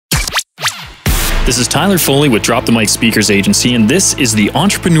This is Tyler Foley with Drop the Mic Speakers Agency, and this is the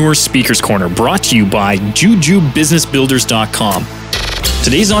Entrepreneur Speakers Corner, brought to you by JujubeBusinessBuilders.com.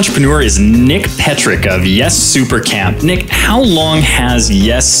 Today's entrepreneur is Nick Petryk of Yes Super Camp. Nick, how long has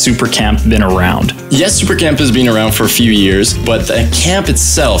Yes Super Camp been around? Yes Super Camp has been around for a few years, but the camp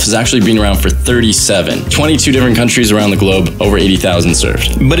itself has actually been around for 37. 22 different countries around the globe, over 80,000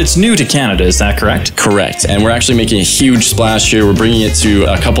 served. But it's new to Canada, is that correct? Correct, and we're actually making a huge splash here. We're bringing it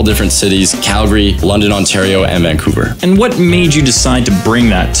to a couple different cities, Calgary, London, Ontario, and Vancouver. And what made you decide to bring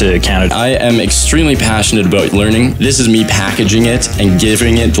that to Canada? I am extremely passionate about learning. This is me packaging it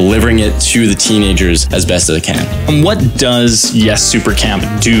and delivering it to the teenagers as best as I can. And what does Yes Super Camp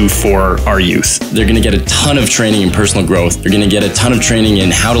do for our youth? They're going to get a ton of training in personal growth. They're going to get a ton of training in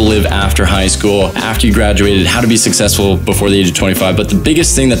how to live after high school, after you graduated, how to be successful before the age of 25. But the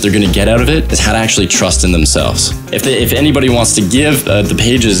biggest thing that they're going to get out of it is how to actually trust in themselves. If anybody wants to give, the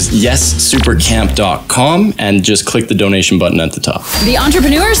page is yessupercamp.com and just click the donation button at the top. The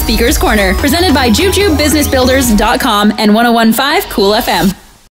Entrepreneur Speakers Corner, presented by JujubeBusinessBuilders.com and 101.5 Kool FM.